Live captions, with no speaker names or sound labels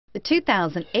The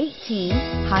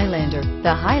 2018 Highlander.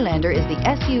 The Highlander is the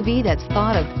SUV that's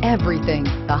thought of everything.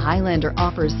 The Highlander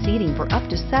offers seating for up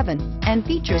to 7 and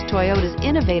features Toyota's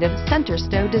innovative center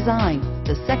stow design.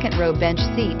 The second row bench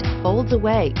seat folds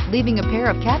away, leaving a pair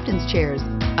of captain's chairs.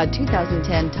 A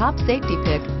 2010 top safety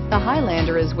pick, the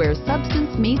Highlander is where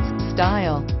substance meets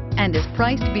style and is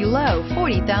priced below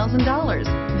 $40,000.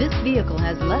 This vehicle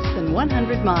has less than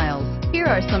 100 miles. Here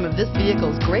are some of this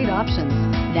vehicle's great options: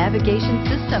 navigation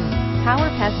system, power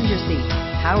passenger seat,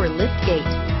 power liftgate,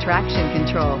 traction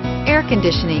control, air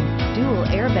conditioning, dual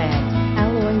airbags,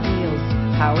 alloy wheels,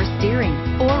 power steering,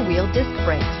 4-wheel disc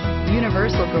brakes,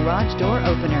 universal garage door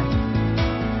opener.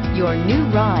 Your new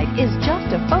ride is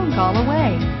just a phone call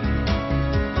away.